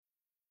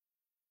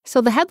So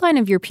the headline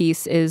of your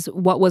piece is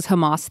 "What was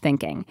Hamas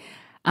thinking?"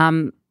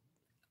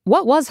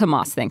 What was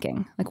Hamas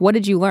thinking? Like, what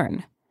did you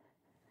learn?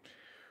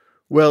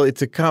 Well,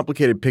 it's a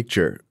complicated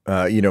picture.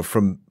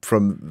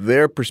 From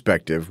their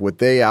perspective, what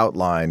they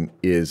outline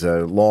is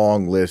a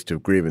long list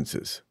of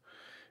grievances.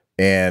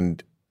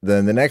 And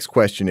then the next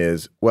question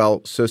is,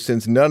 well, so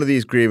since none of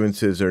these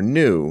grievances are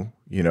new,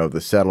 the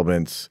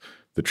settlements,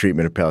 the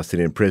treatment of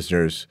Palestinian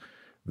prisoners,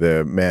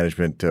 the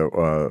management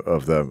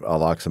of the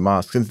Al-Aqsa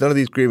Mosque, since none of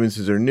these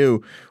grievances are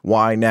new,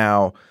 why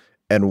now,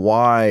 and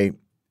why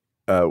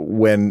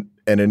when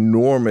an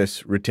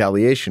enormous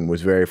retaliation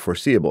was very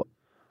foreseeable?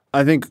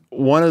 I think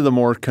one of the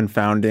more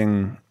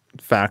confounding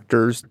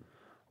factors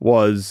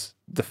was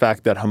the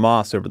fact that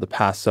Hamas over the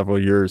past several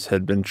years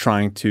had been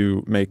trying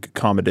to make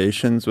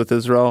accommodations with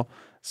Israel.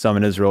 Some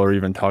in Israel are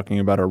even talking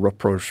about a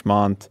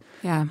rapprochement.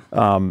 Yeah.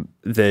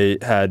 They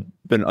had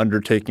been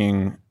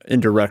undertaking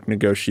indirect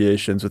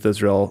negotiations with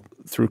Israel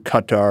through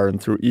Qatar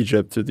and through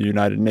Egypt, through the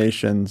United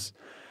Nations,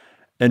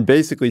 and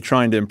basically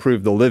trying to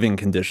improve the living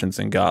conditions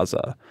in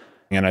Gaza.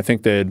 And I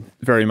think they had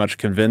very much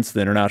convinced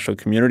the international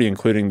community,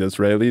 including the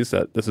Israelis,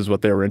 that this is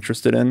what they were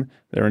interested in.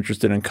 They were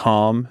interested in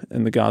calm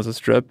in the Gaza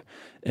Strip.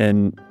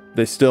 And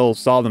they still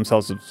saw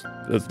themselves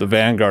as the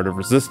vanguard of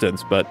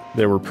resistance, but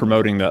they were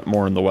promoting that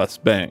more in the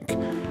West Bank.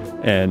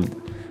 And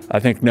I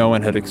think no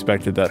one had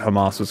expected that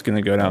Hamas was going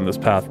to go down this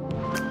path.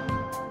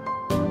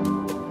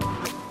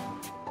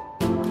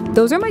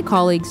 Those are my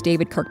colleagues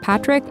David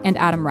Kirkpatrick and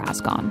Adam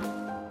Rascon.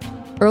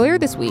 Earlier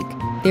this week,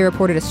 they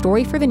reported a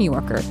story for The New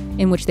Yorker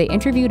in which they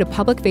interviewed a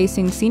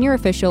public-facing senior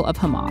official of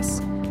Hamas,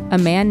 a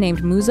man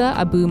named Musa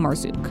Abu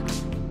Marzouk.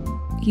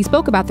 He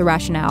spoke about the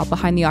rationale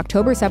behind the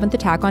October 7th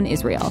attack on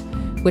Israel,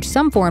 which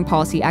some foreign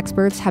policy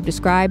experts have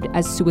described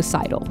as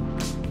suicidal.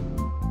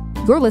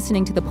 You're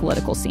listening to The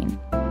Political Scene.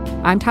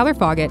 I'm Tyler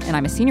Foggett, and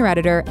I'm a senior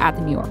editor at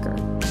The New Yorker.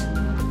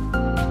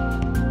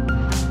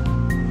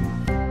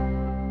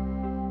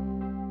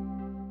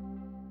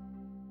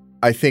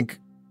 I think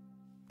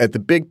at the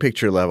big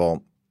picture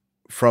level,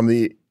 from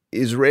the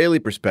Israeli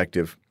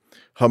perspective,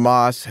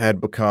 Hamas had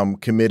become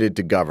committed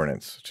to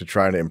governance, to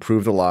try to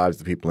improve the lives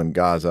of the people in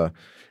Gaza.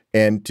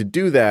 And to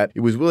do that, it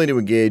was willing to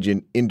engage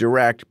in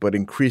indirect but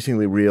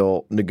increasingly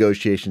real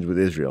negotiations with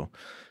Israel.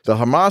 The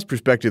Hamas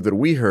perspective that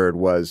we heard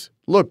was,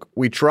 look,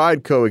 we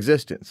tried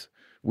coexistence.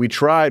 We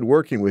tried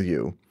working with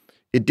you.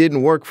 It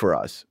didn't work for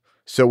us.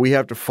 So we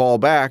have to fall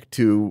back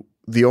to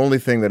the only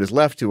thing that is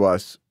left to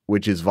us,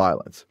 which is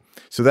violence.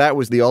 So that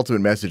was the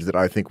ultimate message that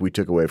I think we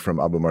took away from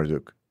Abu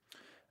Marzouk.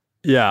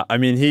 Yeah, I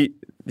mean,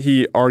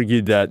 he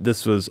argued that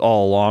this was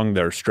all along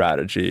their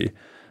strategy.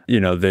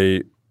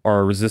 They are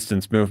a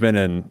resistance movement,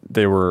 and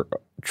they were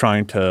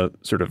trying to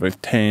sort of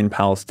attain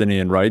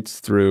Palestinian rights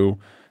through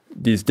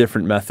these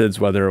different methods,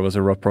 whether it was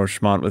a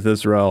rapprochement with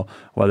Israel,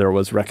 whether it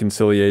was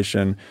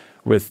reconciliation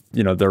with,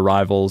 their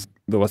rivals,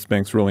 the West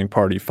Bank's ruling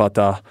party,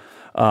 Fatah,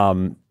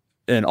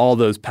 and all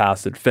those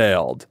paths had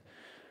failed.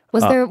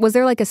 Was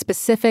there like a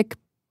specific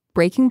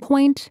breaking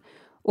point,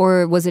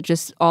 or was it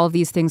just all of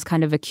these things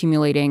kind of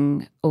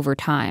accumulating over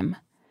time?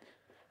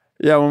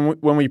 Yeah,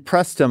 when we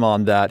pressed him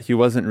on that, he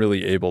wasn't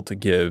really able to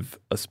give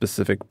a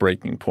specific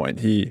breaking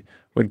point. He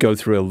would go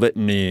through a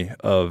litany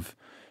of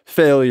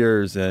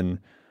failures and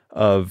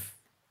of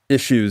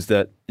issues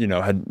that,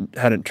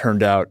 hadn't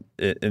turned out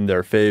in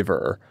their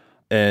favor.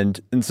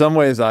 And in some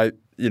ways, I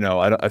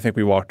think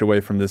we walked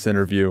away from this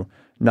interview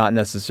not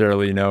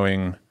necessarily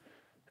knowing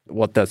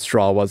what that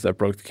straw was that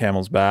broke the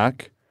camel's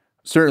back.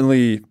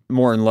 Certainly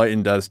more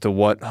enlightened as to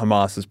what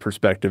Hamas's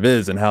perspective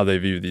is and how they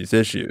view these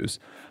issues,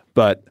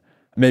 but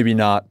maybe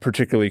not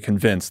particularly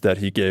convinced that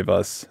he gave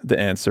us the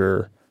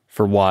answer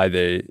for why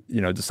they,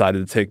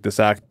 decided to take this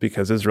act,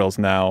 because Israel's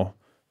now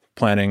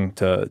planning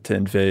to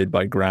invade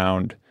by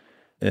ground,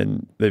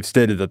 and they've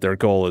stated that their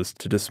goal is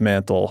to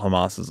dismantle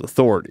Hamas's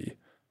authority.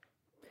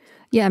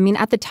 Yeah, I mean,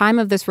 at the time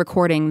of this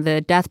recording,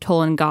 the death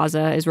toll in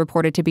Gaza is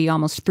reported to be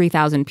almost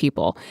 3,000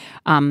 people.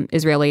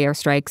 Israeli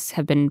airstrikes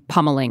have been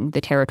pummeling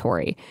the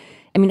territory.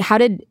 I mean, how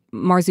did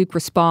Marzouk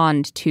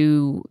respond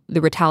to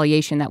the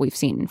retaliation that we've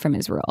seen from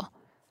Israel?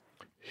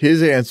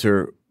 His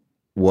answer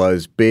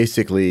was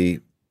basically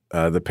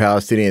the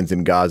Palestinians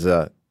in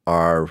Gaza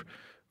are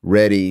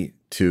ready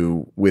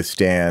to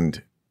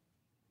withstand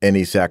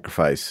any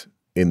sacrifice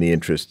in the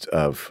interest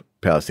of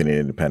Palestinian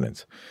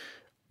independence.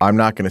 I'm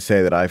not going to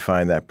say that I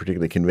find that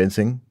particularly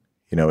convincing.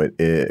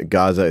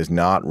 Gaza is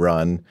not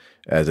run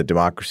as a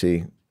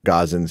democracy.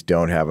 Gazans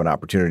don't have an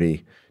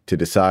opportunity to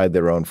decide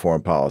their own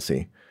foreign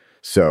policy.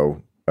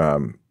 So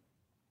I'm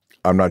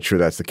not sure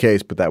that's the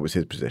case, but that was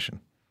his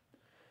position.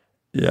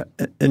 Yeah,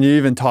 and you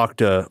even talked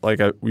to,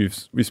 we've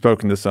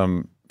spoken to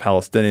some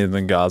Palestinians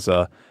in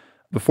Gaza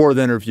before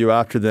the interview,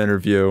 after the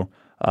interview.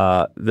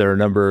 There are a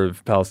number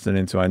of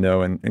Palestinians who I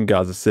know in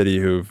Gaza City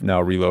who've now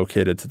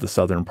relocated to the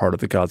southern part of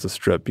the Gaza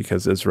Strip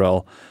because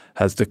Israel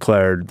has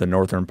declared the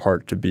northern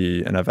part to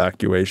be an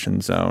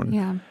evacuation zone.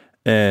 Yeah.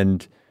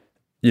 And,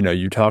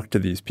 you talk to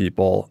these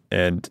people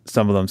and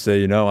some of them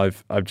say,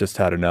 I've just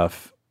had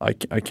enough. I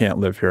can't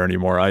live here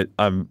anymore.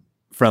 I'm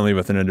friendly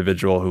with an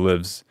individual who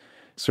lives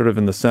sort of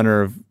in the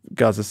center of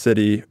Gaza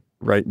City,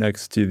 right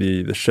next to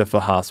the Shifa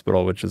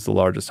hospital, which is the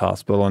largest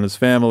hospital. And his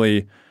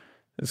family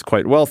is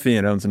quite wealthy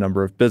and owns a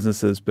number of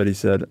businesses. But he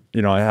said,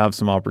 I have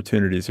some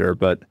opportunities here,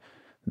 but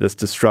this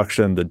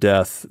destruction, the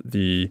death,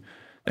 the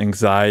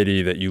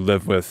anxiety that you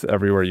live with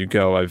everywhere you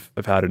go, I've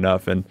had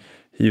enough. And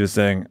he was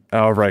saying,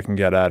 however I can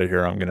get out of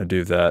here, I'm going to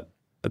do that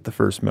at the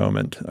first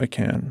moment I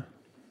can.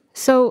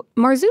 So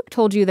Marzouk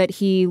told you that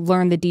he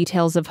learned the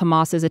details of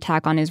Hamas's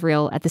attack on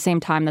Israel at the same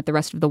time that the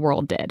rest of the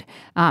world did,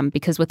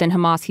 because within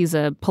Hamas, he's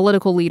a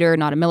political leader,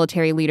 not a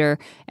military leader,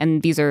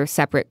 and these are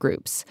separate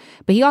groups.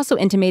 But he also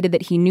intimated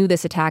that he knew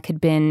this attack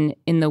had been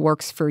in the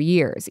works for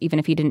years, even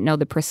if he didn't know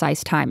the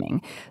precise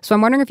timing. So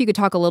I'm wondering if you could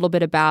talk a little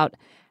bit about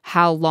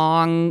how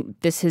long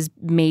this has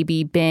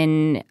maybe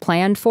been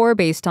planned for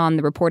based on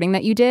the reporting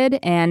that you did,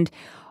 and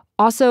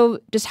also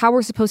just how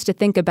we're supposed to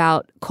think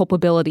about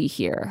culpability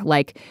here.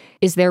 Like,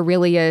 is there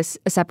really a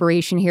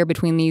separation here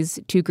between these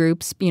two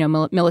groups,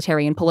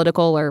 military and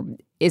political, or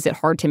is it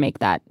hard to make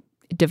that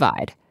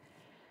divide?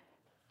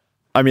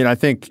 I mean, I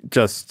think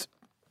just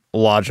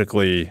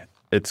logically,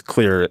 it's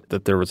clear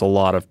that there was a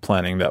lot of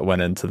planning that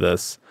went into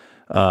this.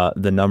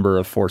 The number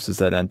of forces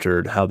that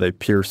entered, how they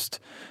pierced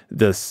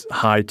this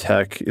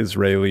high-tech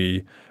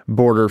Israeli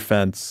border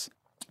fence,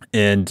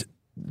 and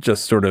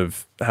just sort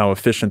of how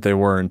efficient they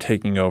were in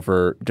taking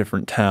over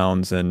different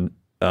towns and,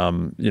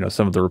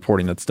 some of the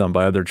reporting that's done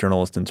by other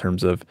journalists in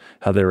terms of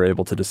how they were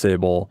able to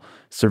disable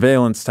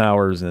surveillance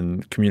towers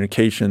and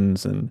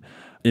communications and,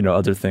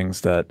 other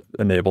things that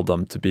enabled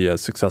them to be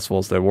as successful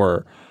as they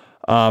were.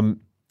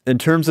 In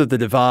terms of the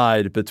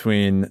divide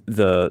between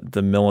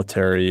the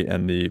military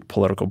and the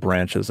political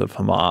branches of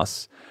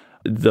Hamas,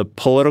 the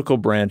political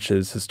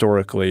branches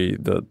historically,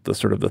 the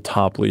sort of the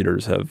top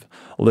leaders have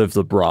lived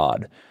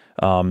abroad.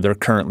 They're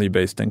currently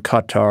based in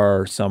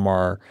Qatar. Some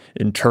are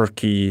in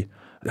Turkey.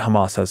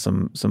 Hamas has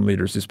some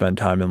leaders who spend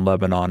time in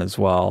Lebanon as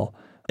well.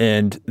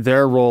 And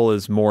their role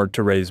is more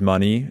to raise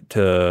money,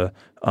 to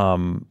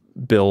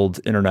build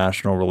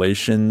international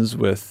relations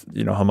with,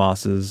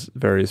 Hamas's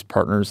various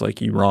partners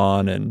like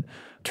Iran and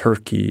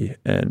Turkey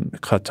and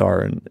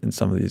Qatar and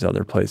some of these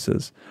other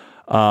places.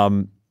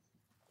 And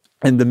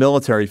the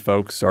military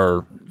folks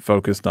are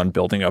focused on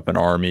building up an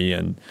army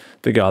in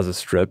the Gaza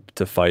Strip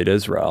to fight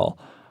Israel.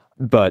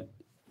 But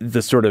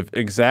the sort of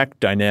exact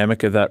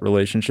dynamic of that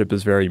relationship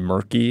is very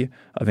murky.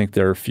 I think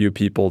there are a few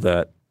people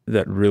that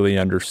really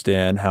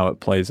understand how it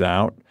plays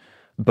out.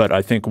 But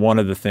I think one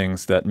of the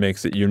things that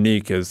makes it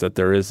unique is that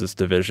there is this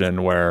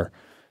division where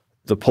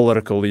the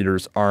political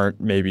leaders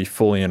aren't maybe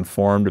fully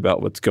informed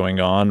about what's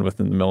going on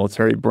within the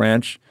military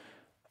branch.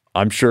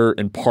 I'm sure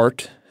in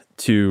part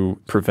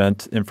to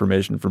prevent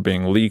information from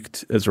being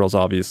leaked. Israel's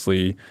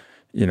obviously,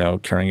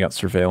 carrying out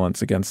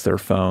surveillance against their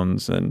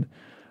phones and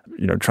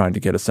trying to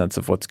get a sense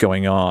of what's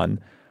going on.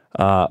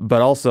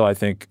 But also, I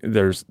think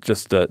there's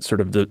just a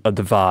sort of a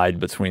divide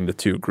between the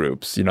two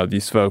groups.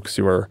 These folks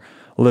who are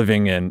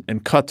living in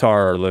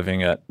Qatar are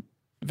living at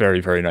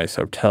very, very nice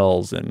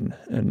hotels and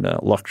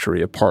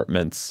luxury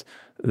apartments.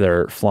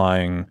 They're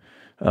flying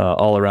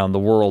all around the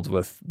world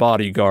with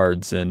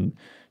bodyguards and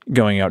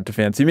going out to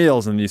fancy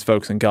meals. And these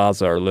folks in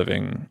Gaza are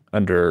living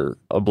under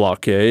a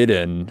blockade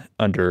and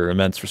under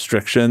immense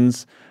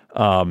restrictions.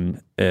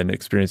 And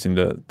experiencing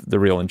the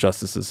real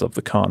injustices of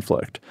the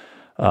conflict.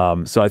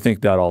 So I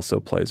think that also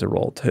plays a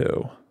role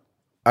too.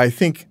 I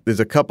think there's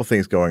a couple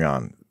things going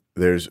on.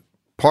 There's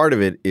part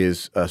of it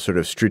is a sort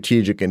of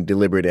strategic and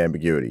deliberate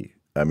ambiguity.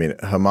 I mean,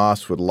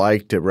 Hamas would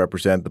like to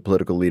represent the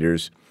political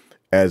leaders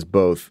as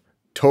both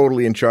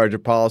totally in charge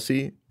of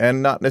policy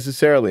and not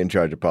necessarily in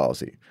charge of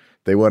policy.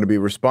 They want to be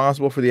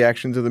responsible for the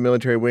actions of the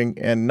military wing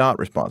and not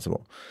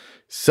responsible.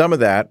 Some of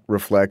that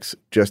reflects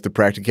just the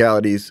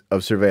practicalities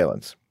of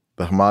surveillance.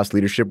 The Hamas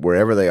leadership,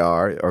 wherever they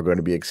are going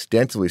to be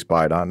extensively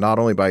spied on, not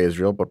only by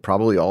Israel, but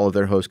probably all of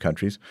their host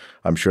countries.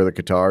 I'm sure that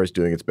Qatar is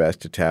doing its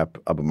best to tap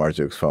Abu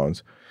Marzouk's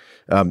phones.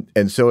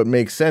 And so it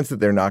makes sense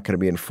that they're not going to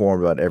be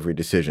informed about every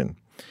decision.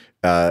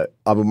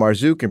 Abu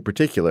Marzouk in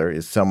particular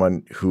is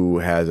someone who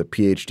has a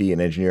PhD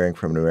in engineering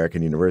from an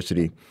American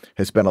university,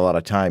 has spent a lot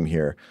of time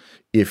here.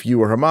 If you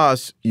were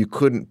Hamas, you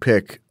couldn't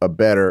pick a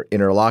better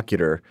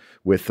interlocutor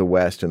with the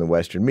West and the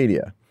Western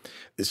media.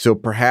 So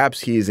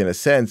perhaps he's, in a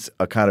sense,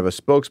 a kind of a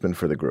spokesman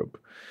for the group.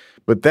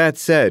 But that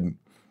said,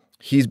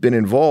 he's been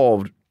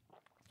involved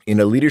in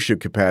a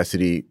leadership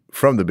capacity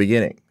from the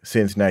beginning,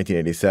 since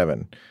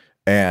 1987.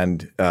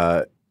 And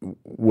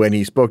when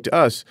he spoke to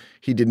us,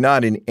 he did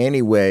not in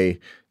any way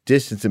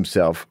distance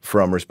himself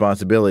from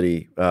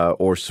responsibility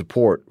or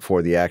support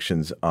for the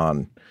actions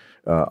on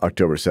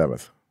October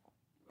 7th.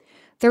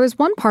 There was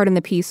one part in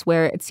the piece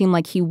where it seemed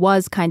like he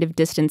was kind of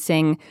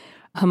distancing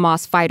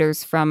Hamas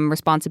fighters from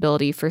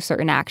responsibility for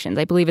certain actions.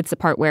 I believe it's the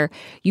part where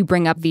you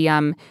bring up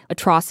the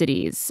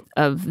atrocities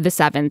of the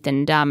 7th.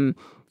 And,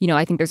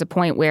 I think there's a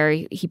point where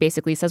he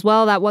basically says,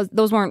 well,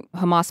 those weren't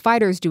Hamas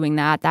fighters doing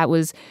that. That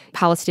was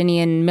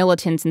Palestinian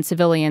militants and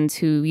civilians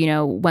who,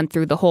 went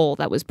through the hole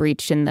that was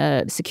breached in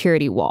the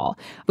security wall,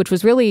 which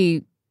was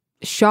really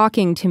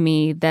shocking to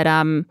me that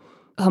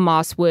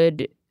Hamas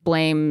would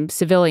blame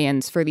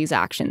civilians for these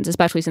actions,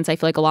 especially since I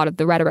feel like a lot of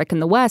the rhetoric in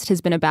the West has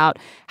been about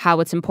how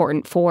it's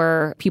important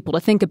for people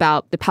to think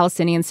about the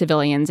Palestinian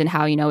civilians and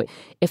how,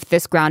 if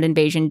this ground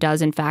invasion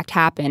does in fact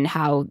happen,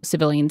 how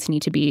civilians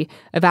need to be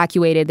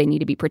evacuated, they need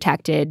to be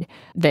protected,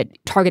 that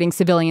targeting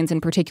civilians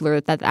in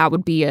particular, that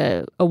would be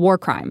a war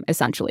crime,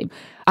 essentially.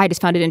 I just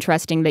found it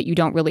interesting that you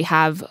don't really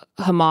have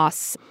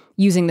Hamas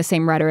using the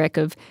same rhetoric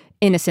of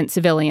innocent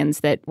civilians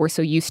that we're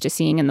so used to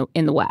seeing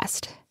in the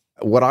West.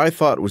 What I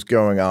thought was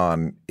going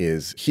on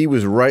is he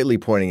was rightly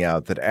pointing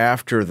out that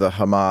after the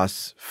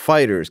Hamas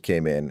fighters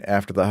came in,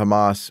 after the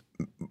Hamas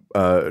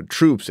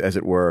troops, as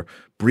it were,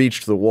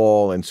 breached the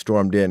wall and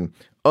stormed in,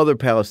 other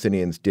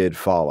Palestinians did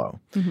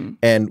follow. Mm-hmm.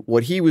 And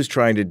what he was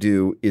trying to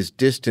do is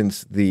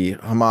distance the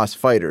Hamas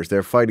fighters,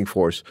 their fighting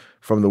force,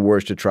 from the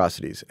worst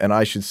atrocities. And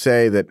I should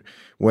say that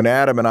when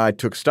Adam and I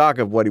took stock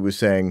of what he was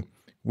saying,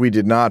 we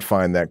did not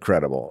find that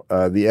credible.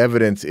 The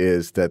evidence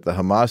is that the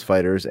Hamas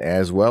fighters,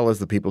 as well as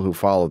the people who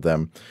followed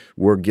them,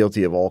 were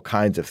guilty of all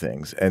kinds of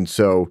things. And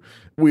so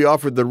we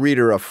offered the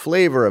reader a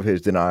flavor of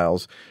his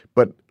denials,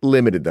 but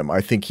limited them.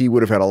 I think he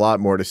would have had a lot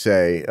more to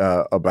say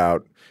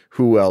about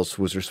who else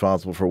was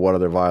responsible for what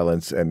other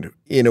violence, and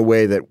in a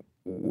way that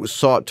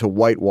sought to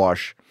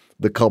whitewash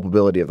the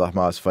culpability of the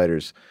Hamas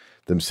fighters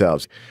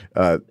themselves.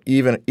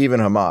 Even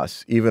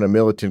Hamas, even a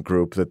militant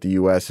group that the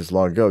U.S. has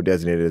long ago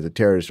designated as a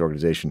terrorist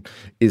organization,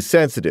 is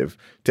sensitive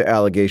to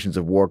allegations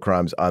of war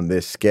crimes on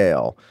this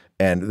scale,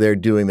 and they're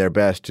doing their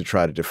best to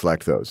try to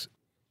deflect those.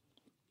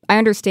 I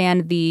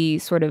understand the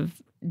sort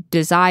of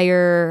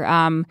desire,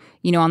 on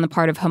the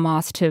part of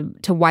Hamas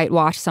to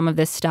whitewash some of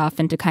this stuff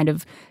and to kind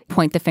of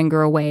point the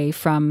finger away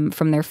from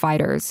their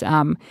fighters.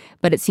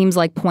 But it seems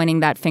like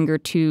pointing that finger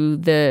to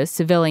the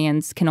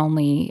civilians can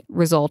only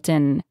result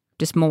in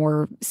just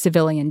more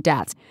civilian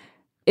deaths.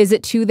 Is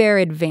it to their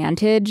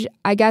advantage,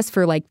 I guess,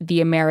 for like the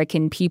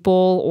American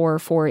people or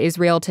for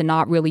Israel to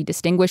not really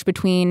distinguish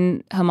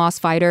between Hamas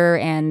fighter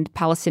and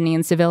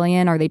Palestinian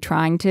civilian? Are they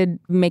trying to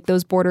make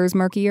those borders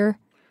murkier?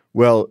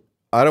 Well,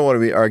 I don't want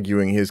to be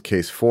arguing his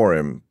case for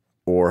him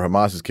or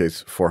Hamas's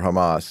case for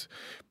Hamas.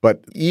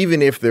 But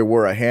even if there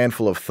were a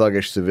handful of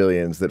thuggish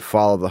civilians that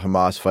followed the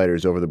Hamas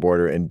fighters over the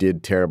border and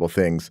did terrible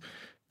things,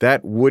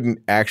 that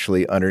wouldn't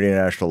actually, under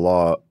international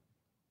law,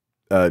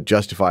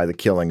 justify the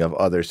killing of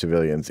other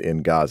civilians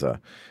in Gaza.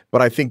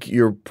 But I think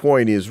your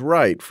point is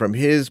right. From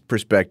his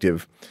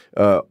perspective,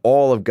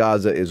 all of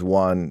Gaza is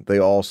one. They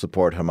all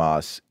support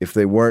Hamas. If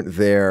they weren't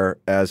there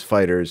as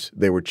fighters,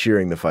 they were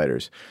cheering the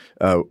fighters.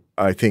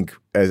 I think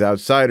as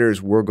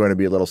outsiders, we're going to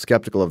be a little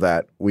skeptical of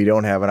that. We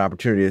don't have an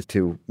opportunity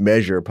to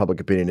measure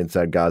public opinion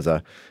inside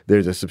Gaza.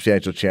 There's a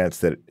substantial chance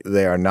that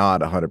they are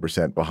not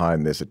 100%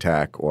 behind this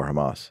attack or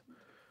Hamas.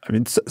 I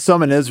mean,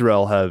 some in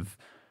Israel have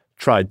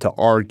tried to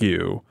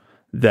argue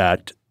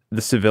that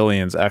the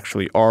civilians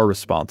actually are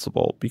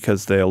responsible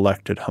because they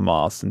elected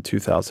Hamas in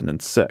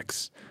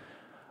 2006.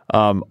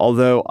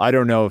 Although I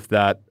don't know if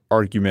that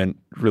argument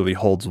really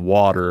holds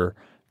water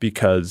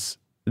because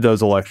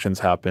those elections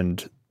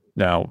happened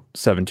now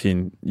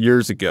 17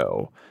 years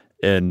ago,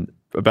 and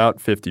about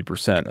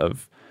 50%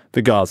 of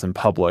the Gazan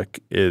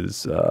public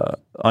is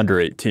under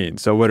 18,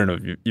 so wouldn't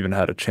have even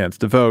had a chance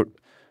to vote.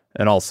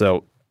 And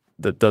also,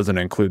 that doesn't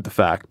include the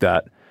fact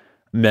that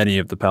many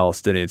of the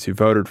Palestinians who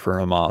voted for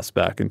Hamas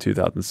back in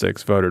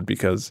 2006 voted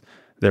because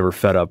they were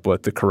fed up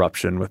with the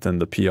corruption within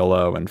the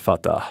PLO and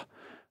Fatah.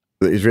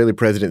 The Israeli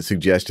president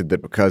suggested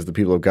that because the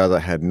people of Gaza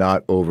had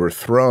not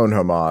overthrown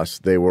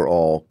Hamas, they were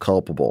all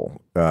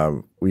culpable,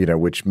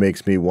 which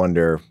makes me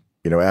wonder,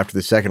 after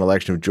the second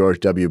election of George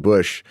W.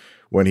 Bush,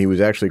 when he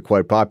was actually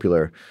quite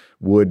popular,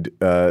 would,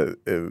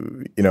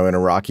 an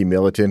Iraqi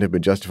militant have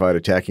been justified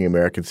attacking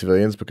American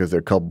civilians because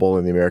they're culpable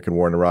in the American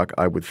war in Iraq?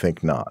 I would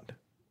think not.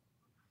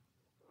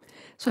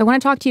 So I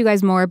want to talk to you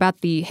guys more about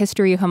the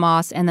history of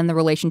Hamas and then the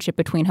relationship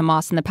between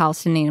Hamas and the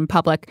Palestinian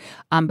public.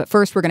 But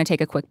first, we're going to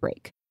take a quick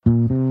break.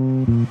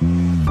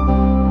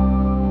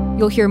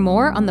 You'll hear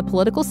more on the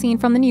political scene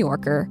from The New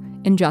Yorker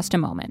in just a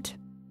moment.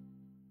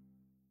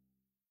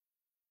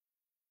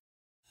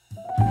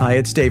 Hi,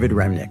 it's David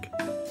Remnick.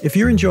 If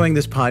you're enjoying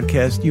this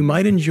podcast, you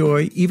might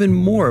enjoy even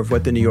more of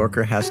what The New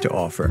Yorker has to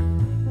offer.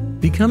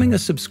 Becoming a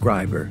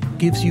subscriber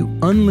gives you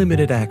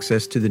unlimited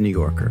access to The New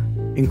Yorker,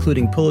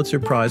 including Pulitzer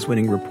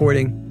Prize-winning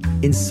reporting,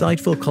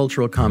 insightful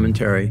cultural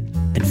commentary,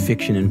 and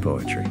fiction and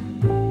poetry.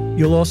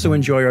 You'll also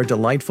enjoy our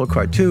delightful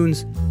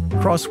cartoons,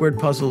 crossword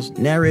puzzles,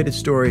 narrated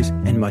stories,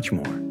 and much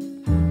more.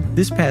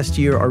 This past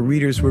year, our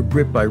readers were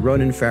gripped by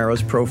Ronan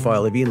Farrow's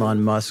profile of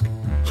Elon Musk,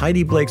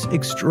 Heidi Blake's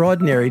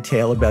extraordinary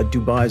tale about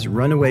Dubai's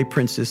runaway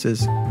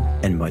princesses,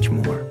 and much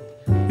more.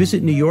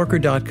 Visit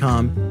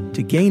NewYorker.com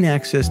to gain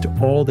access to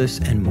all this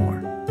and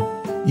more.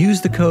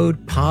 Use the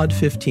code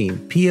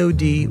POD15,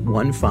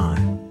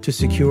 POD15, to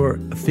secure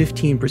a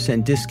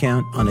 15%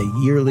 discount on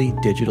a yearly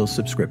digital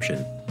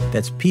subscription.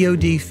 That's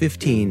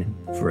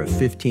POD15 for a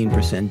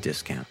 15%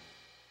 discount.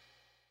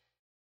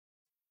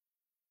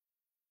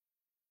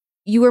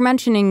 You were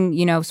mentioning,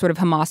 sort of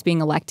Hamas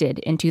being elected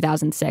in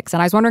 2006.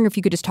 And I was wondering if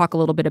you could just talk a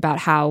little bit about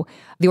how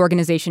the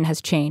organization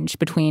has changed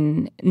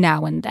between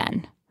now and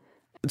then.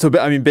 So,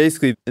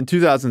 basically, in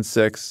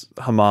 2006,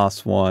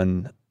 Hamas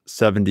won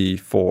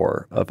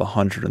 74 of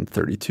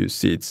 132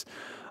 seats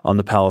on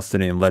the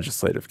Palestinian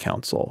Legislative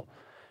Council,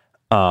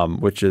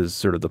 which is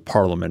sort of the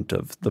parliament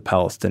of the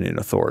Palestinian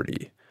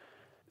Authority.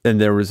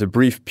 And there was a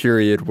brief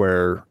period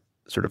where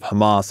sort of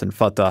Hamas and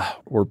Fatah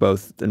were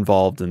both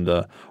involved in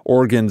the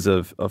organs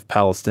of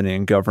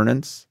Palestinian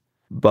governance,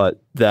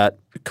 but that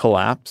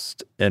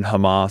collapsed and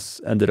Hamas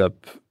ended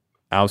up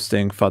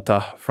ousting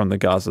Fatah from the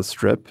Gaza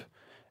Strip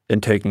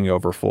and taking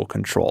over full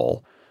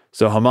control.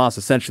 So Hamas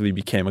essentially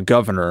became a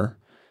governor,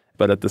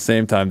 but at the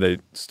same time, they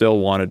still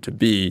wanted to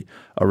be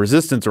a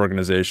resistance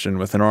organization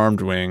with an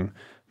armed wing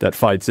that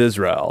fights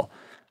Israel.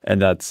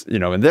 And that's,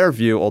 in their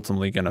view,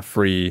 ultimately going to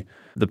free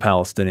the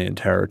Palestinian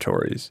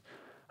territories.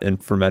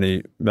 And for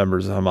many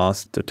members of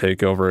Hamas to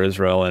take over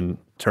Israel and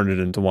turn it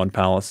into one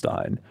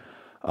Palestine.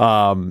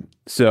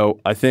 So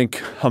I think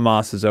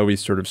Hamas has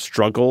always sort of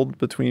struggled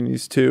between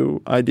these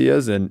two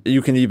ideas. And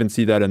you can even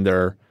see that in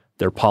their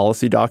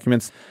policy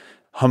documents.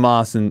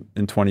 Hamas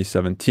in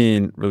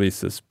 2017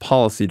 released this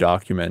policy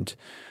document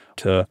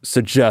to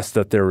suggest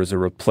that there was a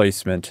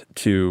replacement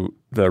to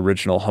the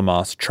original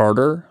Hamas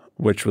charter,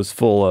 which was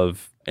full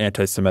of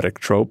anti-Semitic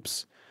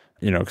tropes,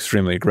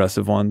 extremely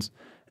aggressive ones,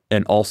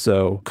 and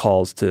also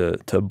calls to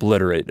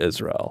obliterate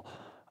Israel.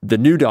 The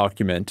new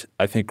document,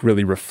 I think,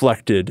 really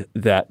reflected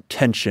that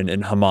tension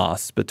in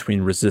Hamas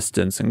between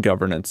resistance and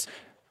governance.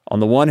 On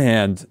the one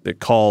hand, it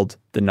called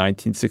the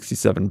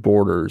 1967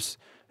 borders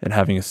and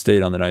having a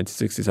state on the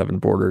 1967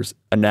 borders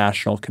a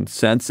national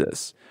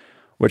consensus,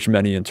 which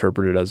many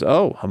interpreted as,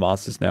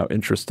 Hamas is now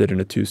interested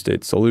in a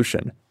two-state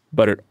solution.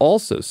 But it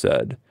also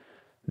said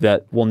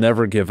that we'll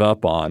never give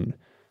up on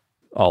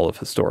all of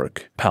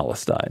historic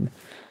Palestine,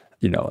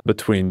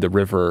 between the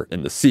river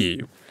and the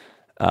sea.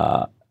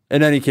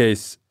 In any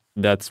case,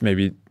 that's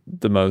maybe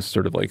the most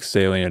sort of like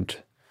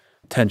salient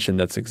tension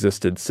that's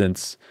existed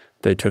since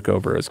they took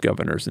over as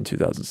governors in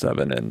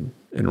 2007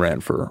 and ran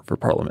for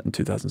parliament in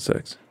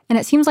 2006. And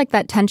it seems like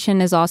that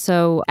tension is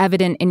also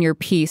evident in your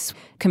piece,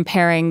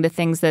 comparing the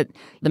things that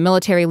the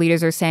military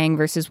leaders are saying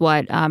versus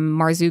what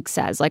Marzouk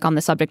says, like on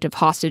the subject of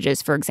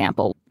hostages, for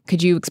example.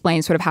 Could you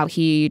explain sort of how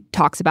he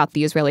talks about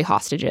the Israeli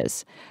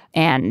hostages?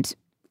 And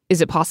is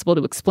it possible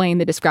to explain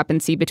the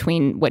discrepancy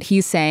between what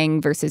he's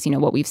saying versus,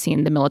 what we've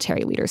seen the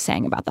military leaders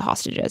saying about the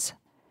hostages?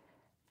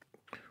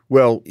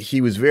 Well, he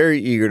was very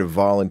eager to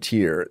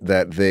volunteer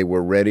that they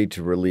were ready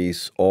to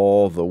release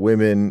all the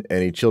women,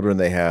 any children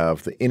they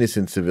have, the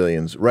innocent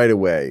civilians right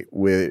away,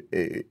 with,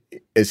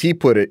 as he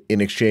put it, in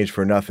exchange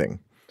for nothing.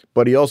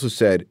 But he also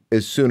said,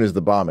 as soon as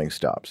the bombing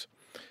stops.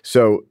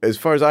 So as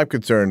far as I'm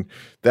concerned,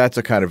 that's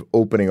a kind of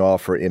opening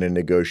offer in a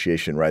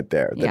negotiation right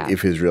there, that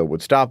if Israel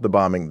would stop the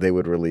bombing, they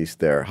would release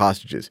their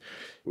hostages.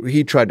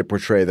 He tried to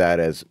portray that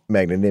as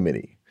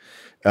magnanimity.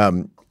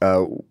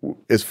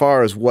 As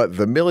far as what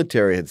the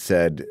military had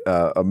said,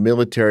 a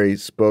military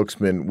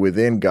spokesman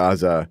within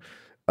Gaza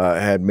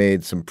had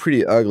made some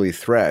pretty ugly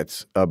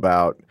threats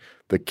about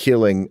the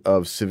killing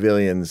of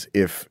civilians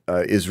if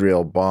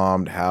Israel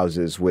bombed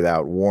houses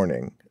without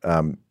warning.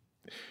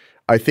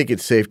 I think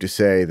it's safe to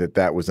say that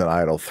that was an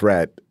idle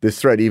threat. This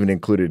threat even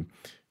included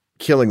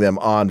killing them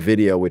on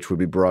video, which would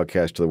be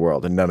broadcast to the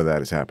world, and none of that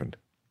has happened.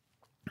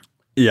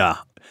 Yeah.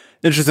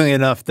 Interestingly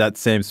enough, that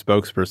same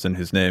spokesperson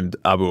who's named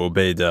Abu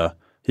Obaida,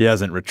 he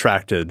hasn't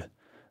retracted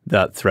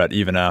that threat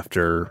even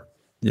after,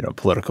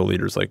 political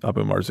leaders like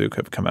Abu Marzouk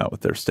have come out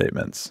with their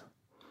statements.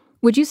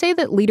 Would you say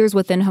that leaders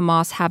within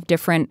Hamas have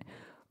different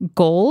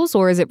goals,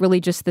 or is it really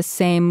just the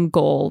same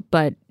goal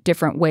but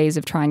different ways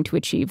of trying to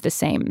achieve the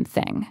same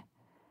thing?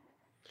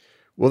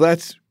 Well,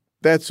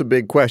 that's a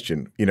big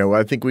question.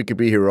 I think we could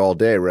be here all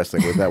day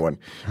wrestling with that one.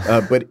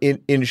 But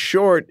in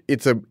short,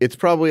 it's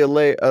probably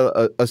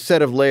a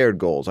set of layered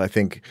goals. I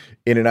think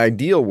in an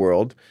ideal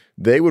world,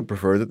 they would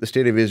prefer that the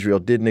state of Israel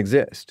didn't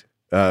exist.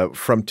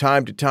 From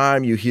time to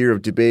time, you hear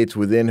of debates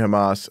within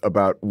Hamas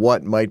about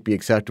what might be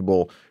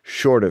acceptable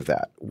short of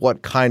that.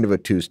 What kind of a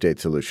two-state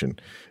solution?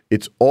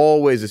 It's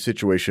always a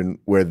situation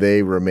where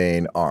they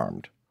remain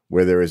armed,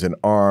 where there is an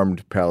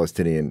armed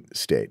Palestinian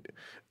state.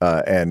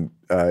 And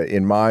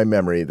in my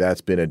memory,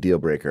 that's been a deal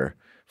breaker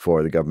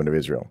for the government of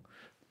Israel.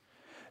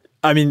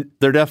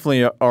 There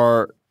definitely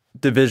are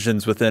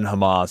divisions within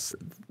Hamas.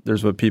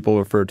 There's what people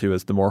refer to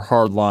as the more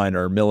hardline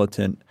or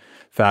militant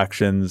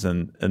factions,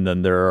 and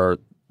then there are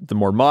the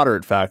more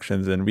moderate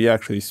factions. And we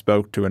actually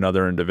spoke to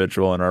another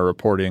individual in our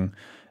reporting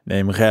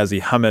named Ghazi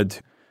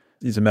Hamid.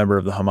 He's a member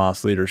of the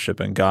Hamas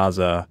leadership in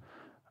Gaza,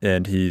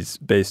 and he's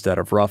based out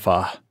of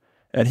Rafah.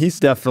 And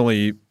he's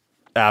definitely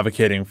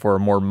advocating for a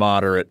more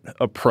moderate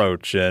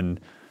approach. And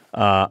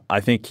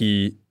I think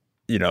he,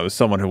 is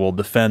someone who will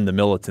defend the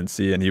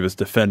militancy, and he was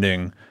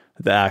defending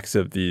the acts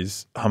of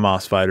these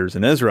Hamas fighters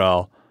in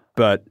Israel.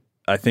 But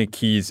I think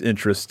he's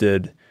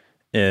interested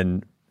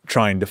in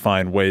trying to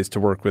find ways to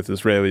work with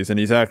Israelis. And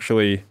he's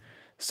actually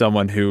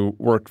someone who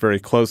worked very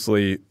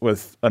closely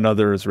with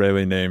another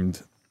Israeli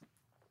named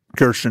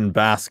Gershon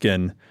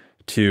Baskin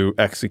to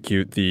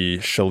execute the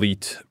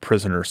Shalit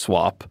prisoner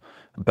swap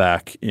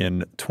back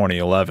in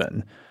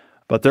 2011.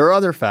 But there are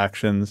other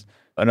factions,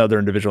 another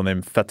individual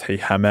named Fethi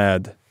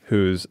Hamed,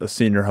 who's a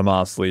senior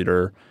Hamas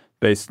leader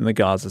based in the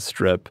Gaza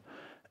Strip.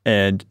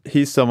 And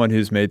he's someone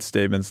who's made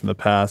statements in the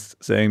past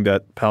saying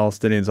that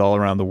Palestinians all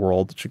around the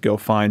world should go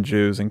find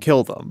Jews and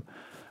kill them.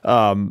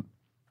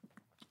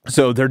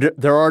 So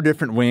there are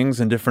different wings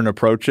and different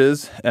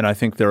approaches, and I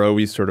think they're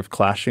always sort of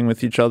clashing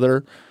with each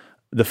other.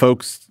 The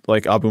folks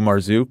like Abu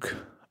Marzouk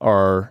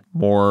are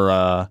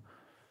more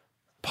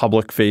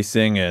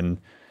public-facing and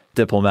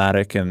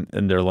diplomatic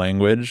in their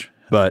language.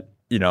 But,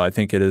 I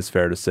think it is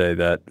fair to say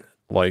that,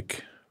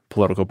 like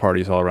political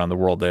parties all around the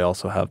world, they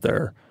also have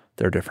their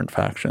different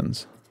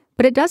factions.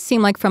 But it does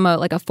seem like from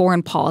a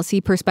foreign policy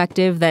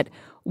perspective that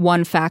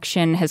one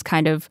faction has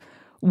kind of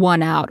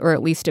won out, or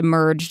at least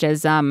emerged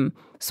as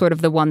sort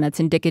of the one that's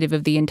indicative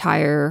of the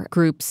entire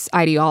group's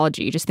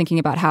ideology. Just thinking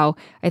about how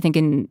I think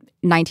in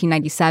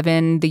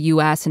 1997, the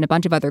U.S. and a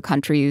bunch of other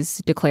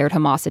countries declared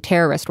Hamas a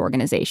terrorist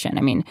organization.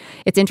 I mean,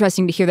 it's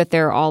interesting to hear that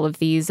there are all of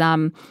these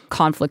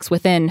conflicts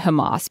within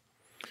Hamas.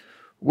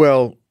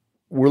 Well,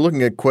 we're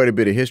looking at quite a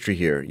bit of history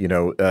here.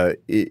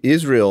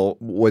 Israel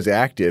was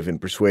active in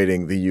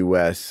persuading the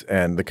U.S.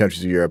 and the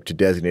countries of Europe to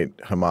designate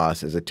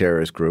Hamas as a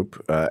terrorist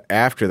group.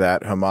 After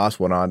that, Hamas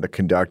went on to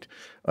conduct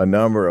a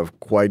number of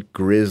quite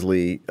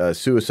grisly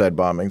suicide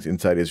bombings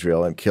inside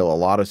Israel and kill a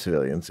lot of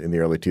civilians in the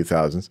early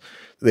 2000s.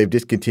 They've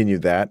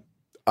discontinued that.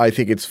 I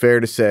think it's fair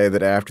to say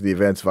that after the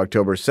events of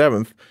October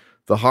 7th,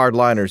 the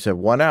hardliners have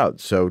won out.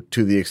 So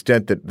to the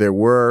extent that there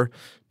were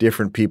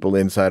different people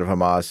inside of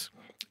Hamas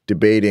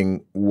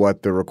debating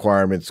what the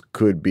requirements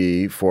could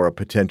be for a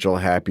potential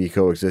happy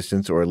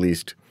coexistence, or at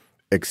least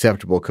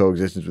acceptable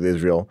coexistence with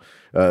Israel,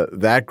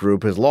 that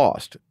group has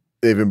lost.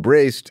 They've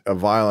embraced a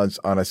violence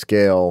on a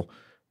scale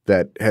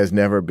that has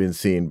never been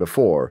seen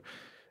before.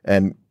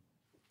 And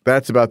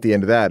that's about the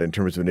end of that in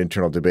terms of an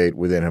internal debate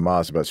within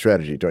Hamas about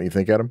strategy. Don't you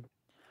think, Adam?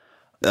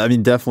 I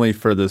mean, definitely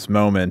for this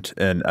moment.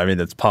 And I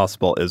mean, it's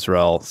possible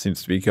Israel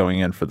seems to be going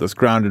in for this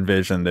ground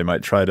invasion. They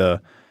might try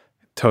to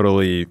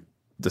totally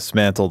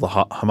dismantle the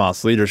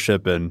Hamas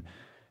leadership, and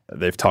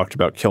they've talked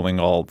about killing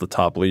all the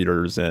top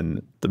leaders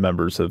and the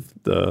members of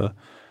the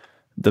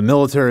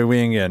military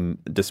wing and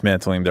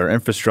dismantling their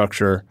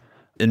infrastructure.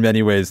 In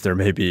many ways, there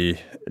may be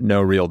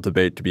no real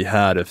debate to be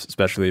had,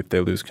 especially if they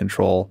lose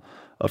control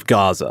of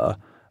Gaza.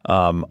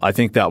 I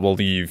think that will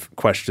leave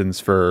questions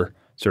for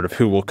sort of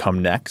who will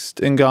come next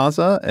in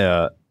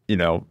Gaza.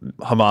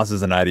 Hamas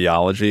is an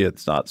ideology.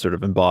 It's not sort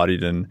of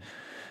embodied in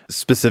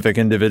specific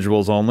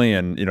individuals only.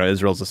 And,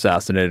 Israel's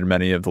assassinated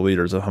many of the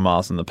leaders of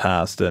Hamas in the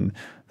past. And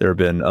there have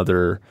been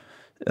other,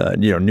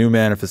 new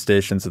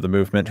manifestations of the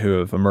movement who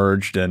have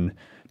emerged and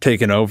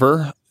taken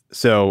over.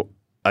 So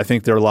I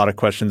think there are a lot of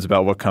questions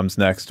about what comes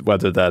next,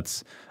 whether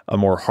that's a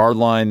more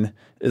hardline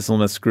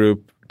Islamist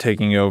group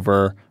taking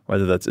over,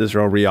 whether that's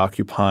Israel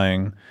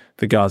reoccupying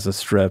the Gaza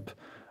Strip,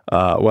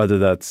 whether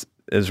that's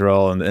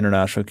Israel and the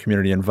international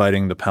community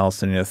inviting the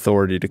Palestinian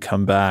Authority to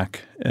come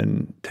back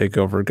and take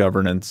over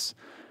governance,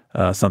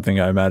 something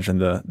I imagine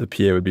the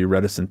PA would be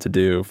reticent to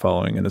do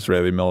following an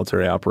Israeli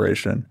military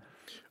operation.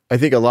 I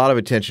think a lot of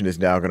attention is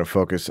now going to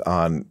focus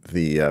on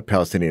the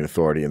Palestinian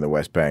Authority in the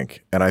West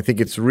Bank. And I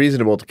think it's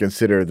reasonable to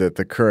consider that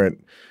the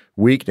current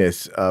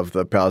weakness of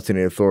the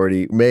Palestinian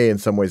Authority may in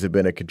some ways have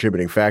been a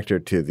contributing factor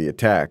to the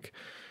attack.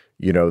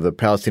 The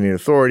Palestinian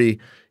Authority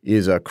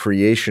is a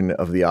creation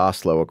of the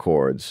Oslo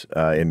Accords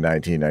in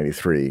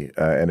 1993,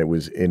 and it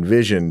was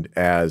envisioned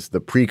as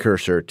the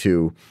precursor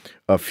to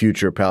a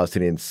future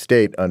Palestinian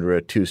state under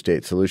a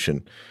two-state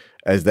solution.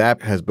 As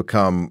that has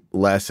become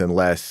less and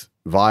less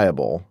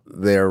viable,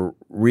 their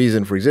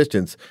reason for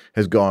existence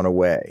has gone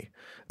away.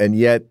 And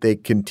yet they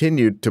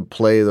continued to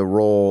play the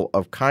role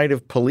of kind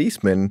of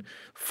policemen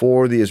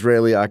for the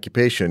Israeli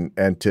occupation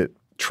and to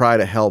try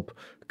to help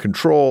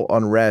control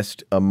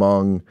unrest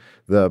among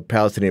the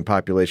Palestinian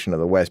population of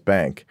the West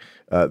Bank.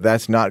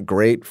 That's not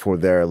great for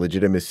their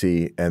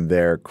legitimacy and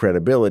their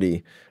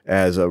credibility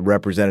as a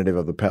representative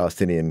of the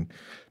Palestinian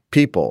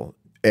people.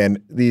 And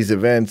these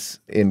events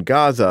in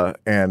Gaza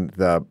and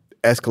the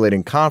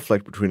escalating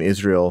conflict between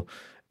Israel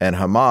and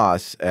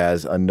Hamas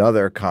as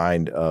another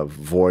kind of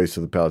voice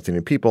of the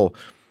Palestinian people,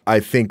 I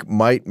think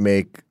might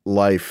make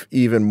life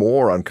even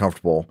more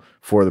uncomfortable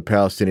for the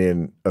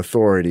Palestinian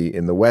Authority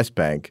in the West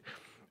Bank.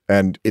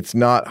 And it's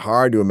not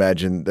hard to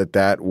imagine that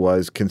that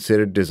was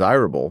considered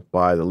desirable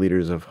by the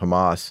leaders of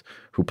Hamas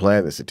who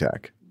planned this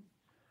attack.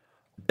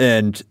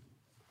 And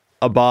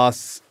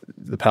Abbas,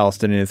 the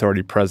Palestinian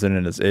Authority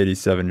president, is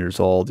 87 years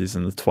old. He's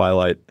in the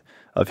twilight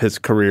of his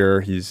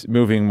career. He's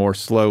moving more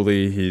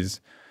slowly. He's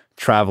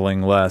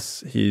traveling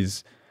less.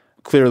 He's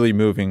clearly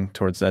moving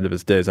towards the end of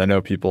his days. I know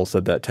people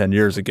said that 10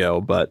 years ago,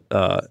 but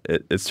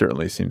it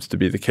certainly seems to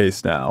be the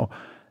case now.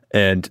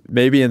 And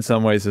maybe in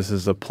some ways this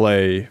is a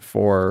play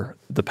for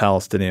the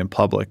Palestinian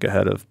public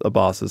ahead of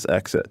Abbas's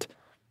exit.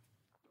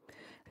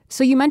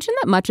 So you mentioned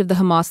that much of the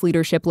Hamas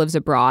leadership lives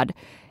abroad,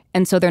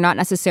 and so they're not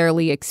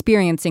necessarily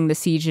experiencing the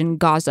siege in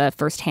Gaza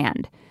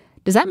firsthand.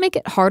 Does that make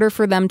it harder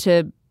for them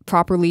to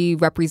properly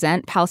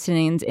represent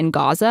Palestinians in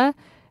Gaza?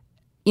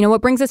 You know,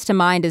 what brings us to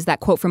mind is that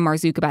quote from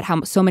Marzouk about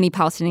how so many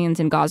Palestinians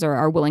in Gaza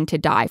are willing to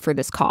die for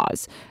this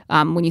cause,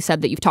 when you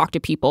said that you've talked to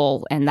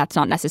people and that's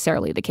not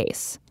necessarily the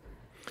case.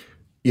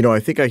 You know, I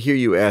think I hear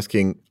you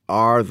asking,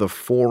 are the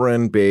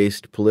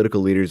foreign-based political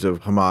leaders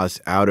of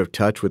Hamas out of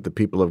touch with the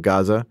people of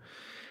Gaza?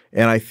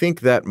 And I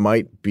think that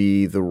might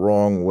be the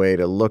wrong way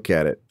to look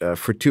at it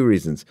for two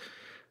reasons.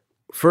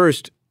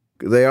 First,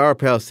 they are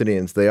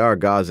Palestinians. They are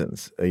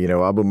Gazans.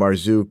 Abu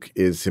Marzouk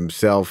is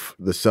himself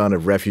the son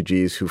of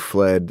refugees who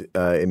fled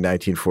in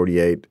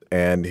 1948,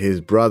 and his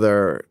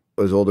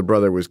older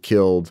brother, was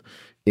killed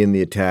in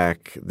the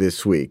attack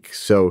this week.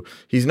 So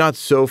he's not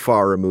so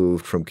far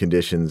removed from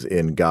conditions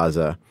in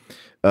Gaza.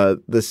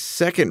 The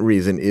second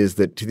reason is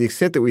that to the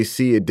extent that we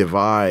see a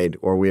divide,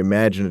 or we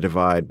imagine a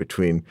divide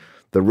between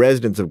the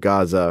residents of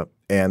Gaza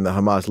and the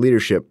Hamas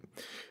leadership,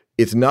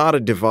 it's not a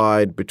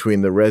divide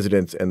between the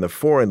residents and the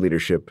foreign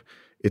leadership.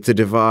 It's a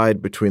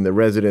divide between the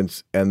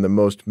residents and the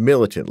most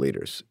militant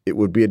leaders. It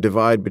would be a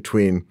divide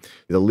between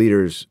the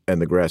leaders and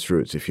the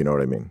grassroots, if you know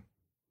what I mean.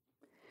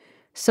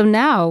 So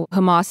now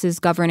Hamas is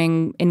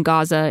governing in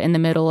Gaza in the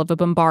middle of a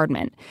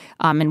bombardment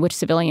in which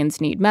civilians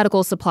need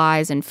medical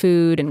supplies and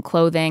food and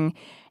clothing.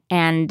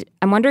 And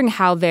I'm wondering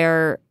how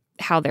they're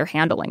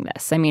handling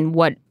this. I mean,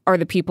 what are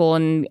the people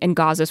in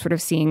Gaza sort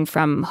of seeing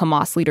from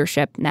Hamas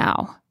leadership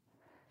now?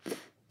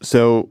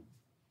 So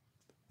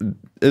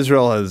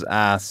Israel has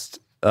asked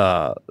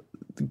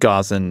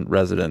Gazan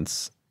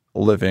residents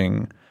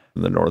living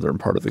in the northern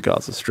part of the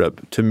Gaza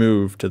Strip to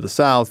move to the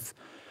south,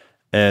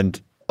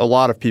 and a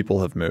lot of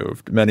people have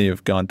moved. Many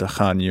have gone to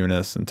Khan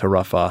Yunis and to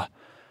Rafah.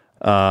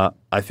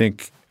 I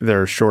think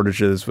there are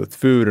shortages with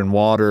food and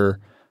water.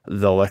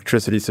 The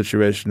electricity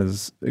situation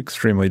is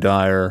extremely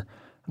dire.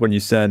 When you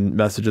send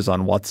messages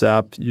on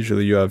WhatsApp,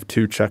 usually you have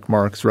 2 check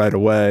marks right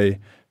away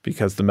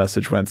because the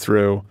message went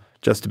through.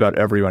 Just about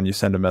everyone you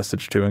send a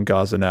message to in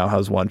Gaza now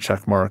has 1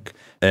 check mark.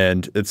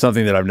 And it's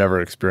something that I've never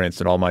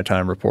experienced in all my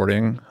time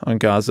reporting on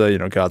Gaza.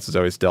 Gaza's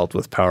always dealt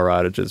with power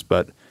outages,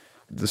 but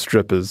the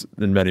Strip has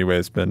in many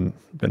ways been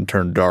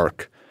turned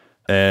dark.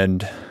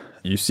 And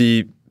you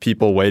see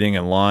people waiting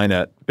in line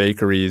at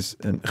bakeries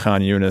in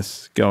Khan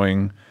Yunis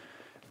going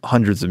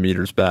hundreds of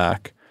meters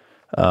back.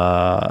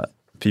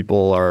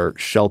 People are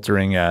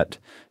sheltering at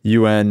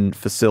UN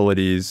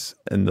facilities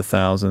in the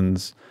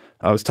thousands.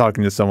 I was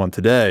talking to someone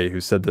today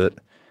who said that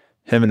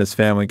him and his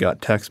family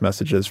got text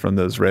messages from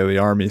the Israeli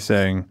army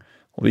saying,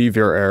 leave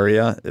your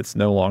area, it's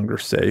no longer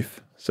safe.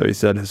 So he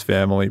said his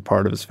family,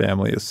 part of his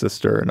family, his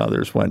sister and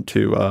others went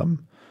to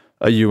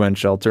a UN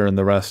shelter, and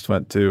the rest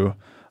went to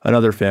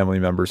another family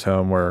member's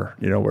home where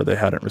they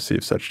hadn't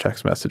received such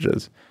text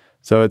messages.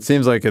 So it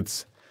seems like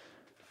it's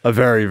a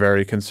very,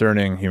 very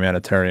concerning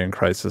humanitarian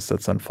crisis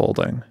that's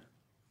unfolding.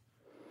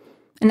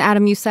 And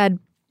Adam, you said,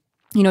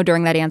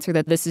 during that answer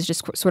that this is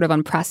just sort of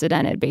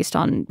unprecedented based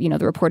on,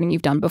 the reporting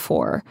you've done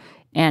before.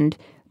 And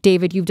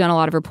David, you've done a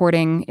lot of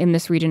reporting in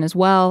this region as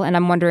well. And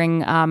I'm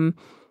wondering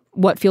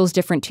what feels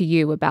different to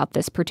you about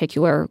this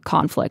particular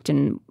conflict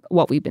and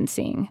what we've been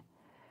seeing.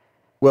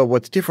 Well,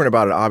 what's different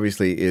about it,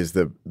 obviously, is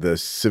the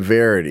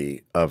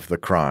severity of the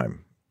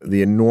crime.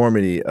 The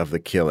enormity of the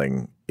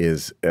killing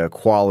is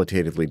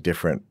qualitatively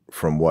different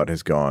from what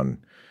has gone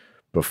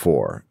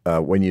before.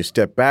 When you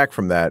step back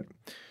from that,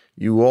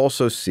 you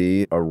also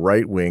see a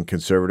right-wing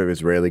conservative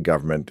Israeli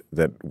government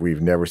that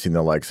we've never seen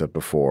the likes of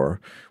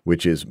before,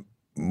 which is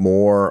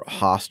more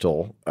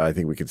hostile, I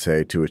think we could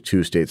say, to a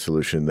two-state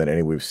solution than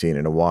any we've seen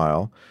in a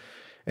while.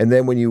 And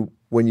then when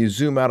you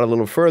zoom out a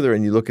little further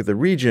and you look at the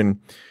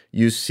region,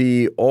 you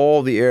see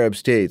all the Arab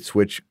states,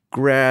 which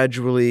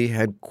gradually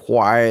had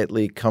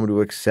quietly come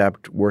to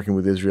accept working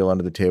with Israel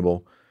under the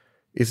table.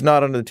 It's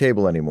not under the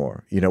table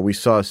anymore. We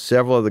saw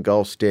several of the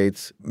Gulf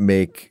states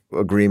make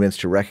agreements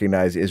to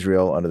recognize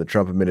Israel under the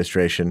Trump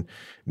administration.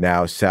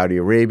 Now Saudi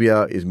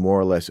Arabia is more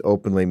or less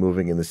openly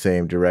moving in the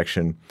same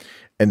direction.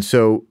 And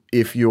so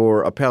if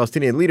you're a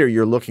Palestinian leader,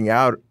 you're looking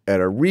out at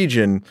a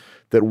region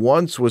that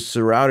once was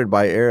surrounded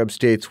by Arab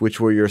states, which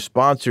were your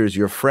sponsors,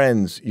 your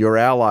friends, your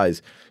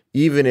allies,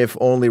 even if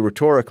only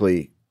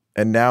rhetorically,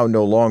 and now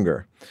no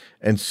longer.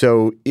 And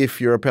so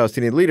if you're a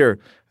Palestinian leader,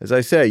 as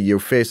I say, you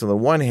face on the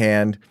one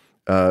hand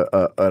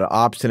an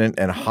obstinate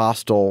and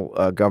hostile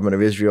government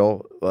of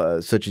Israel,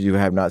 such as you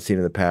have not seen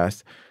in the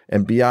past.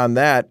 And beyond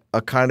that,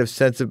 a kind of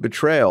sense of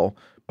betrayal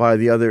by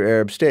the other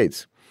Arab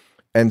states.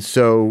 And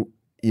so,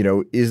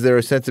 is there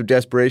a sense of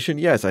desperation?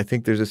 Yes, I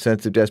think there's a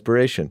sense of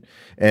desperation.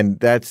 And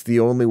that's the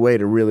only way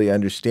to really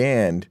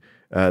understand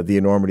the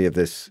enormity of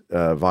this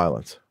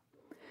violence.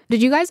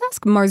 Did you guys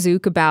ask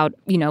Marzouk about,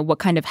 what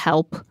kind of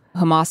help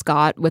Hamas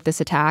got with this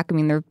attack? I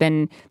mean, there's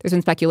been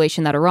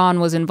speculation that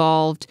Iran was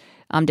involved.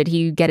 Did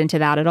he get into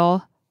that at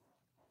all?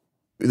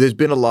 There's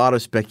been a lot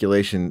of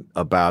speculation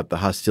about the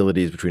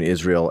hostilities between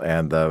Israel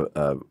and the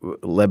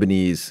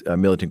Lebanese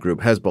militant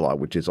group Hezbollah,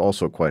 which is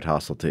also quite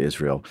hostile to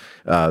Israel.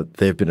 There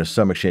have been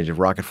some exchange of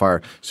rocket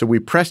fire. So we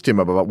pressed him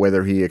about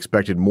whether he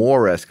expected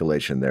more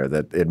escalation there,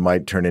 that it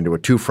might turn into a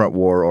two-front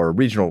war or a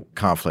regional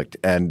conflict.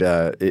 And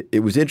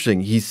it was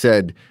interesting. He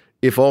said,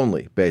 if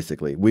only,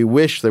 basically. We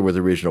wish there was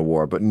a regional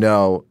war, but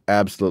no,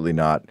 absolutely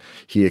not.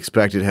 He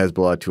expected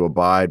Hezbollah to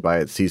abide by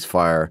its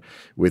ceasefire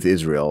with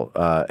Israel,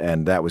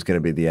 and that was going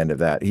to be the end of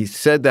that. He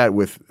said that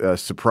with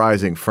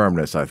surprising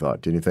firmness, I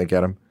thought. Didn't you think,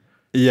 Adam?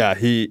 Yeah,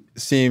 he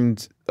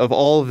seemed, of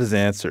all of his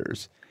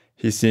answers,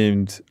 he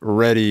seemed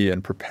ready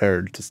and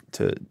prepared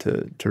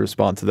to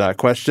respond to that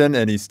question,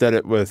 and he said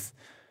it with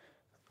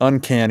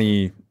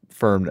uncanny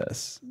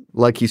firmness.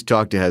 Like he's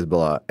talked to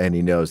Hezbollah and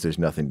he knows there's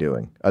nothing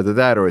doing. Either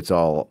that or it's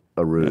all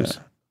a ruse.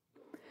 Yeah.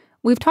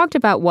 We've talked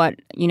about what,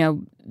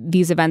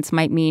 these events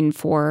might mean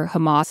for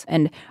Hamas,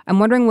 and I'm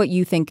wondering what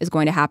you think is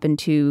going to happen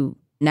to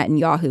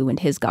Netanyahu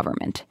and his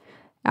government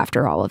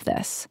after all of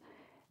this.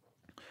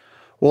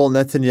 Well,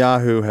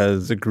 Netanyahu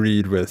has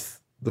agreed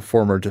with the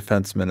former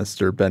defense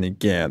minister, Benny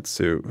Gantz,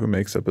 who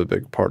makes up a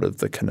big part of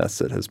the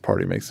Knesset. His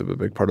party makes up a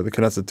big part of the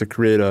Knesset, to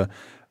create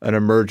an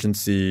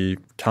emergency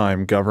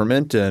time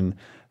government, and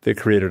they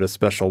created a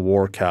special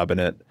war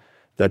cabinet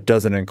that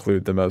doesn't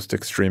include the most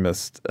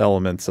extremist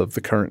elements of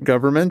the current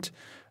government.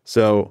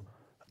 So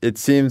it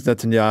seems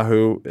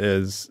Netanyahu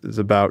is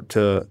about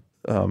to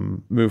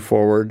move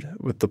forward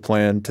with the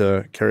plan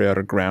to carry out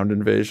a ground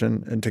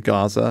invasion into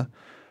Gaza.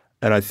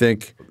 And I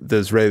think the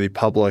Israeli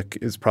public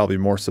is probably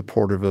more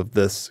supportive of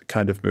this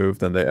kind of move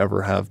than they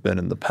ever have been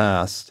in the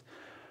past.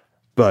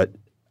 But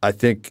I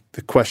think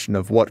the question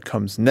of what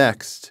comes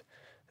next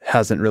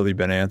hasn't really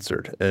been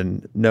answered.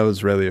 And no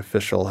Israeli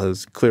official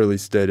has clearly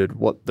stated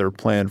what their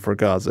plan for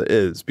Gaza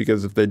is.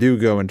 Because if they do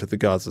go into the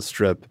Gaza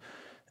Strip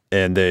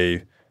and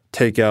they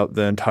take out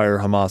the entire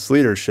Hamas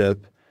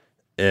leadership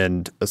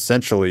and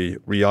essentially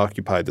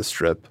reoccupy the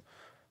Strip,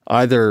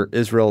 either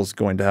Israel's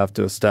going to have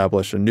to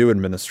establish a new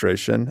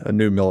administration, a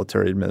new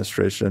military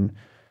administration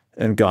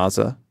in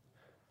Gaza,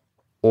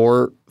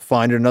 or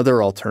find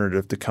another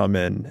alternative to come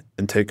in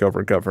and take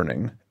over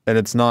governing. And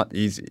it's not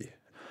easy.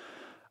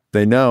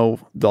 They know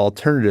the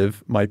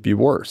alternative might be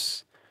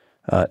worse.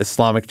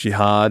 Islamic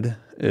Jihad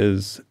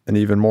is an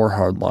even more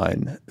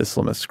hardline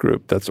Islamist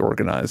group that's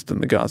organized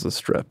in the Gaza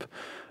Strip.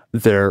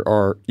 There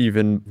are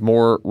even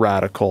more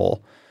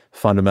radical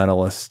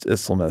fundamentalist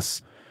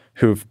Islamists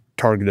who've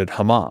targeted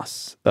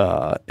Hamas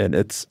and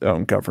its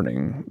own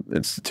governing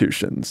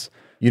institutions.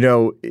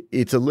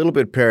 It's a little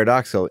bit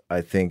paradoxical.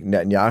 I think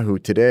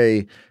Netanyahu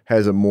today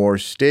has a more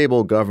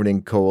stable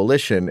governing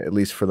coalition, at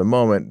least for the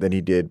moment, than he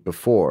did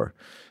before.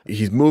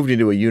 He's moved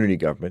into a unity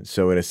government,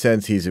 so in a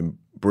sense he's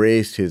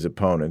embraced his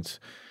opponents,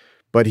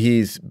 but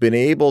he's been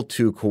able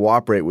to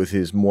cooperate with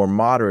his more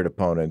moderate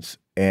opponents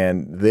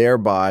and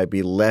thereby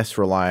be less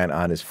reliant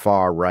on his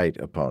far-right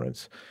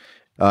opponents.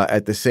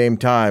 At the same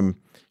time,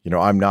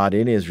 I'm not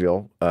in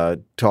Israel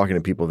talking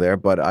to people there,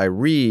 but I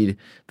read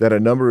that a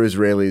number of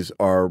Israelis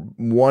are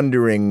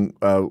wondering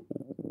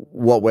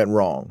what went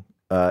wrong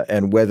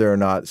and whether or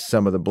not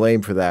some of the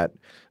blame for that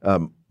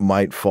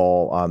might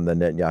fall on the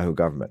Netanyahu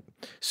government.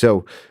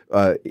 So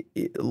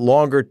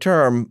longer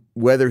term,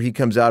 whether he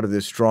comes out of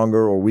this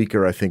stronger or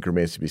weaker, I think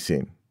remains to be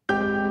seen.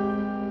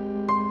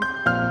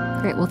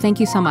 Great. Well, thank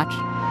you so much.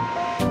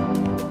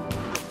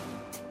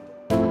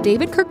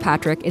 David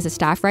Kirkpatrick is a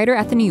staff writer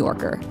at The New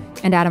Yorker,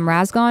 and Adam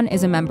Razgon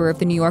is a member of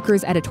The New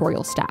Yorker's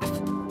editorial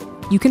staff.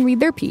 You can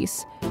read their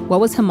piece, What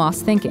Was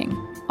Hamas Thinking?,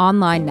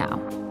 online now.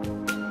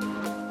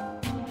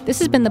 This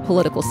has been The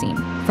Political Scene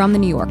from The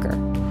New Yorker.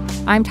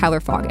 I'm Tyler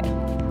Foggett.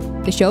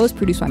 The show is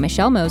produced by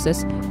Michelle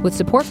Moses with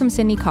support from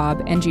Sydney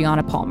Cobb and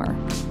Gianna Palmer.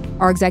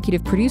 Our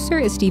executive producer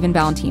is Stephen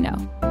Valentino.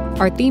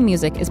 Our theme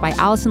music is by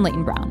Allison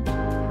Leighton Brown.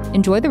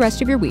 Enjoy the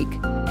rest of your week,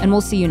 and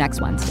we'll see you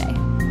next Wednesday.